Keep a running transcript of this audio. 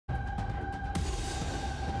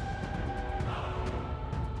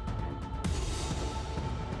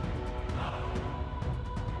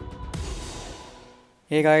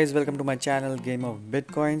Hey guys, welcome to my channel Game of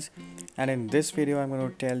Bitcoins, and in this video I'm going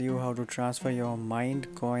to tell you how to transfer your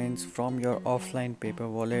mined coins from your offline paper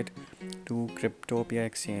wallet to Cryptopia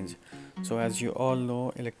exchange. So as you all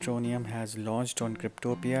know, Electroneum has launched on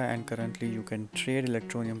Cryptopia and currently you can trade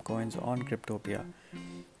Electroneum coins on Cryptopia.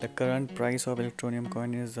 The current price of Electroneum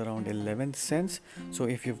coin is around 11 cents. So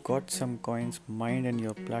if you've got some coins mined in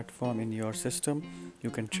your platform, in your system, you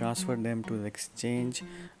can transfer them to the exchange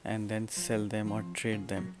and then sell them or trade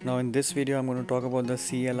them. Now in this video I'm going to talk about the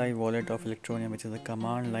CLI wallet of Electroneum, which is the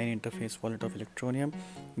command line interface wallet of Electroneum.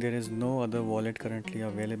 There is no other wallet currently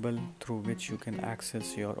available through which you can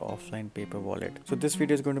access your offline paper wallet. So this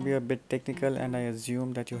video is going to be a bit technical, and I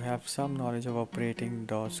assume that you have some knowledge of operating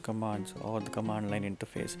DOS commands or the command line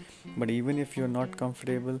interface. But even if you're not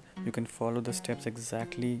comfortable, you can follow the steps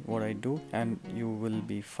exactly what I do and you will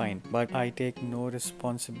be fine. But I take no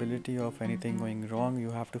responsibility of anything going wrong. You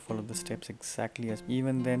have to follow the steps exactly as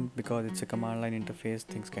even then, because it's a command line interface,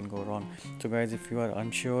 things can go wrong. So guys, if you are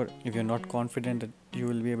unsure, if you're not confident that you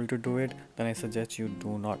will be able to do it, then I suggest you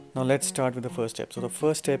do not. Now let's start with the first step. So the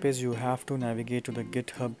first step is you have to navigate to the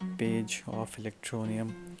GitHub page of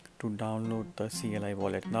Electroneum to download the CLI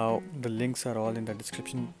wallet. Now the links are all in the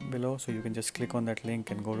description below, so you can just click on that link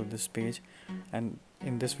and go to this page. And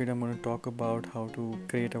in this video I'm going to talk about how to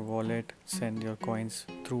create a wallet, send your coins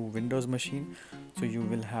through Windows machine. So you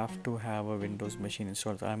will have to have a Windows machine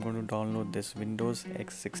installed. So I'm going to download this Windows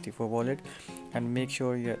x64 wallet, and make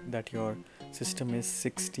sure that your system is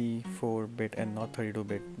 64-bit and not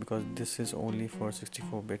 32-bit, because this is only for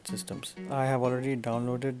 64-bit systems. I have already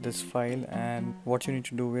downloaded this file, and what you need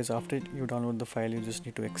to do is after you download the file, you just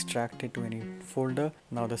need to extract it to any folder.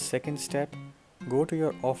 Now the second step, go to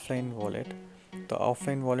your offline wallet, the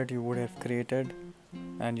offline wallet you would have created,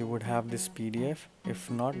 and you would have this PDF. If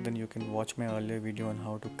not, then you can watch my earlier video on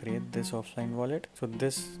how to create this offline wallet. So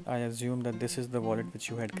this, I assume that this is the wallet which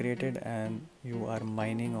you had created and you are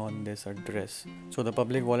mining on this address. So the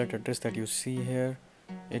public wallet address that you see here,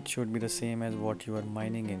 it should be the same as what you are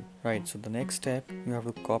mining in, right? So the next step, you have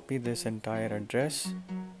to copy this entire address,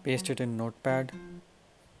 paste it in Notepad,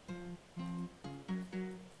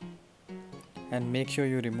 and make sure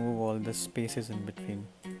you remove all the spaces in between,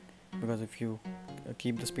 because if you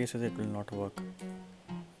keep the spaces, it will not work.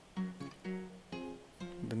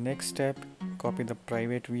 The next step, copy the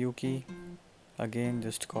private view key. Again,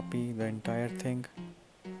 just copy the entire thing.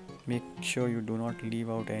 Make sure you do not leave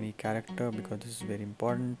out any character, because this is very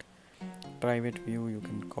important. Private view, you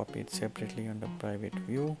can copy it separately under private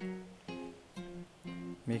view.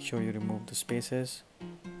 Make sure you remove the spaces.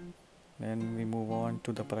 Then we move on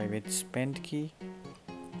to the private spend key.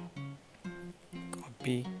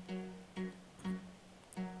 Copy,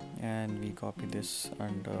 and we copy this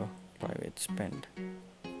under private spend.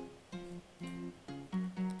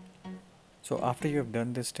 So after you have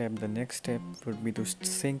done this step, the next step would be to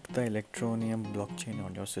sync the Electroneum blockchain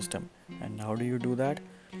on your system. And how do you do that?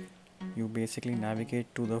 You basically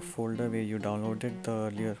navigate to the folder where you downloaded the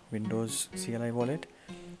earlier Windows CLI wallet.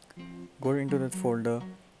 Go into that folder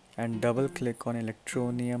and double click on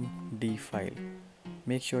Electroneum D file.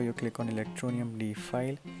 Make sure you click on Electroneum D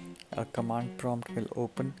file. A command prompt will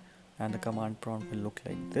open, and the command prompt will look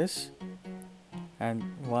like this. And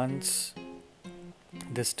once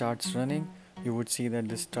this starts running, you would see that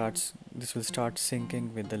this will start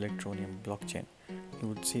syncing with the Electroneum blockchain. You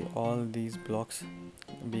would see all these blocks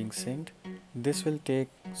being synced. This will take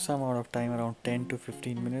some amount of time, around 10 to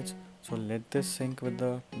 15 minutes. So let this sync with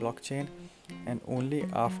the blockchain, and only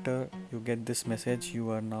after you get this message, you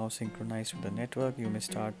are now synchronized with the network, you may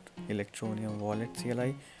start Electroneum wallet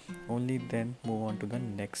CLI. Only then move on to the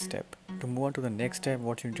next step. To move on to the next step,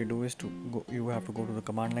 what you need to do is you have to go to the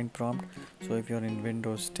command line prompt. So if you're in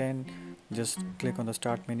Windows 10, just click on the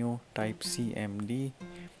start menu, type CMD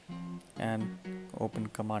and open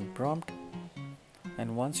command prompt.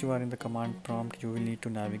 And once you are in the command prompt, you will need to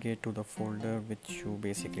navigate to the folder which you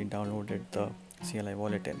basically downloaded the CLI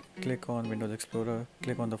wallet in. Click on Windows Explorer,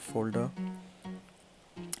 click on the folder.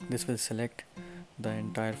 This will select the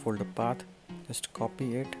entire folder path. Just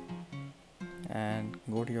copy it and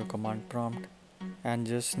go to your command prompt and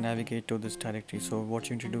just navigate to this directory. So what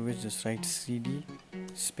you need to do is just write cd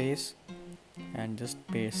space and just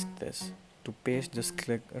paste this. To paste, just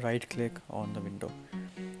right click on the window.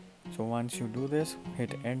 So once you do this,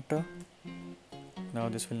 hit enter. Now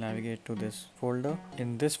this will navigate to this folder.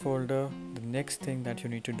 In this folder, the next thing that you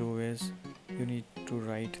need to do is you need to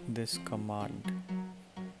write this command.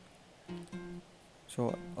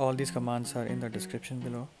 So all these commands are in the description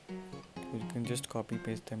below. You can just copy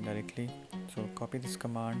paste them directly. So copy this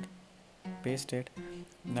command, paste it,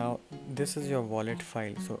 Now this is your wallet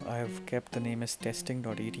file, so I have kept the name as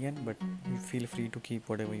testing.etn, but you feel free to keep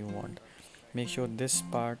whatever you want. Make sure this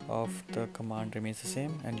part of the command remains the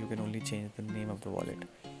same and you can only change the name of the wallet.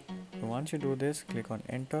 So once you do this, click on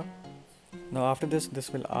enter. Now after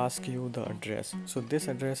this will ask you the address. So this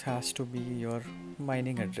address has to be your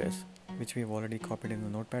mining address, which we've already copied in the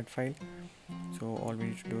notepad file. So all we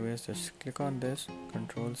need to do is just click on this,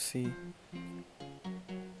 Control C,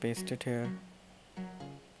 paste it here,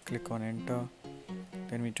 click on enter.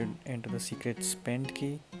 Then we need to enter the secret spend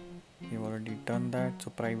key. We've already done that, so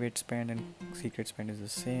private spend and secret spend is the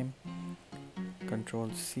same. Control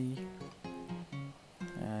C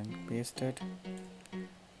and paste it.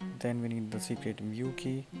 Then we need the secret view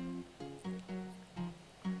key.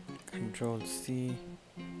 Control C,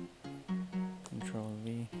 Control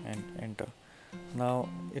V and enter. Now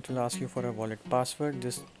it will ask you for a wallet password.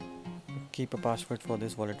 Just keep a password for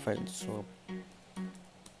this wallet file. So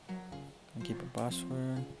keep a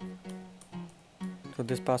password. So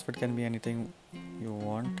this password can be anything you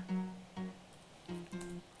want.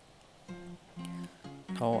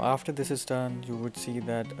 Now after this is done, you would see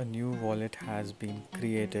that a new wallet has been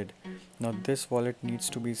created. Now this wallet needs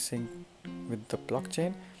to be synced with the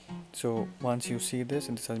blockchain. So once you see this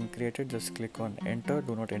and this has been created, just click on enter.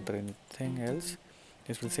 Do not enter anything else.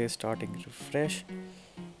 This will say starting refresh,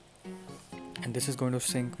 and this is going to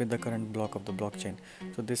sync with the current block of the blockchain.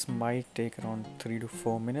 So this might take around 3 to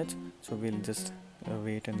 4 minutes, so we'll just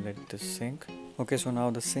wait and let this sync. Okay, so now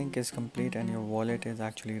the sync is complete and your wallet is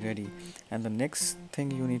actually ready, and the next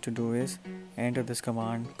thing you need to do is enter this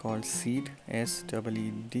command called seed,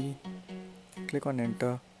 SEED. Click on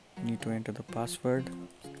enter. You need to enter the password.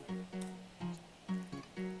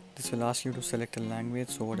 This will ask you to select a language,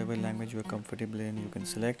 so whatever language you are comfortable in you can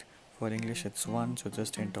select. For English it's 1, so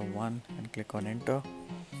just enter 1 and click on enter.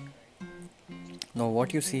 Now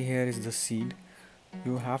what you see here is the seed.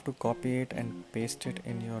 You have to copy it and paste it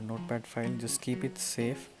in your notepad file. Just keep it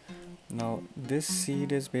safe. Now this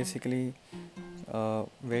seed is basically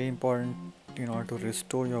very important in order to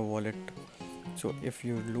restore your wallet. So if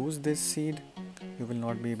you lose this seed, you will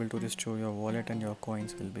not be able to restore your wallet and your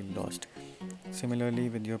coins will be lost. Similarly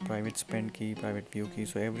with your private spend key, private view key,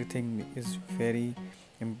 so everything is very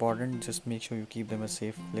important. Just make sure you keep them a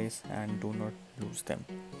safe place and do not lose them.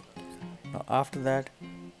 Now after that,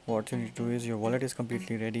 what you need to do is your wallet is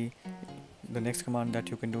completely ready. The next command that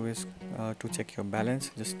you can do is to check your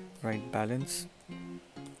balance. Just write balance.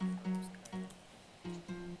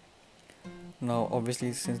 Now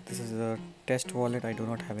obviously since this is a test wallet, I do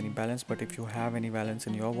not have any balance, but if you have any balance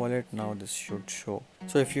in your wallet, now this should show.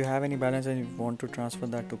 So if you have any balance and you want to transfer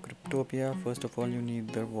that to Cryptopia, first of all you need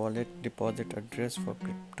the wallet deposit address for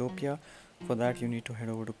Cryptopia. For that you need to head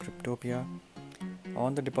over to Cryptopia.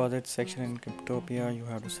 On the deposit section in Cryptopia, you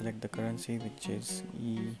have to select the currency, which is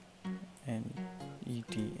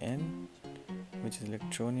ETN, which is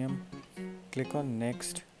electroneum. Click on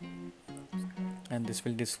next, and this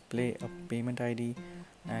will display a payment ID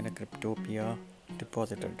and a Cryptopia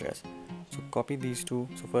deposit address. So copy these two.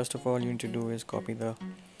 So first of all you need to do is copy the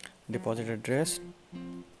deposit address,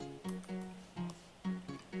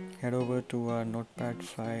 head over to our notepad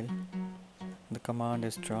file. The command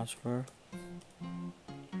is transfer,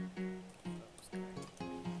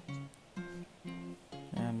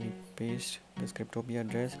 and we paste this Cryptopia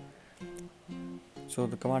address. So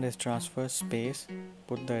the command is transfer space,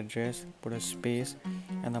 put the address, put a space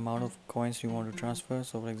and the amount of coins you want to transfer.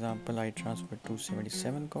 So for example, I transferred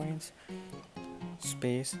 277 coins,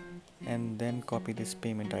 space, and then copy this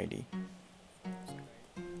payment ID.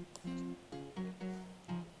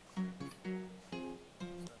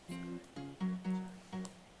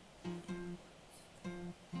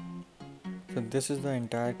 So this is the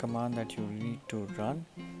entire command that you need to run.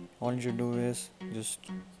 All you do is just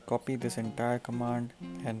copy this entire command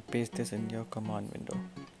and paste this in your command window.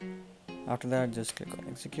 After that, just click on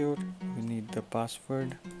execute. You need the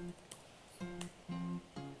password,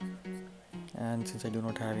 and since I do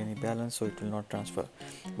not have any balance, so it will not transfer,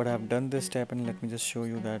 but I have done this step, and let me just show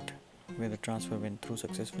you that where the transfer went through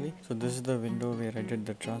successfully. So this is the window where I did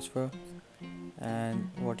the transfer,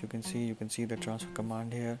 and what you can see the transfer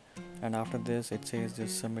command here, and after this it says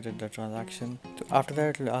just submitted the transaction. So after that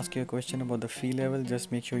it will ask you a question about the fee level.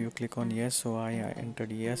 Just make sure you click on yes. So I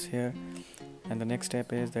entered yes here, and the next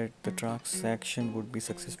step is that the transaction would be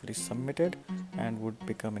successfully submitted and would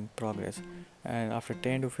become in progress, and after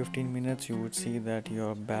 10 to 15 minutes you would see that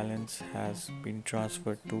your balance has been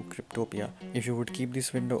transferred to Cryptopia. If you would keep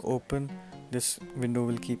this window open, this window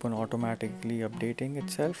will keep on automatically updating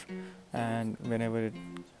itself, and whenever it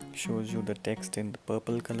shows you the text in the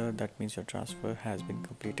purple color. That means your transfer has been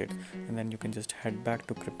completed, and then you can just head back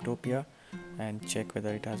to Cryptopia and check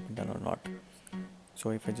whether it has been done or not. So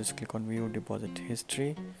if I just click on view deposit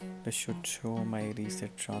history, this should show my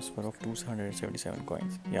reset transfer of 277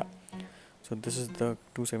 coins. Yeah, so this is the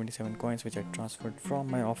 277 coins which I transferred from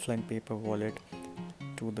my offline paper wallet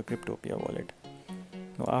to the Cryptopia wallet.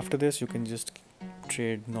 Now after this you can just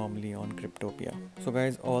trade normally on Cryptopia. So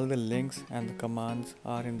guys, all the links and the commands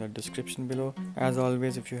are in the description below. As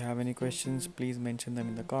always, if you have any questions, please mention them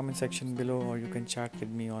in the comment section below, or you can chat with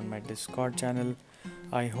me on my Discord channel.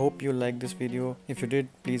 I hope you liked this video. If you did,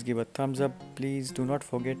 please give a thumbs up. Please do not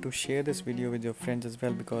forget to share this video with your friends as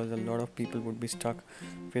well, because a lot of people would be stuck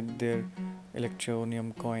with their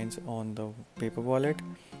electroneum coins on the paper wallet,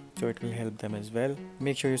 so it will help them as well.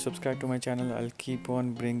 Make sure you subscribe to my channel. I'll keep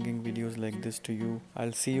on bringing videos like this to you.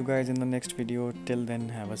 I'll see you guys in the next video. Till then,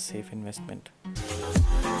 have a safe investment.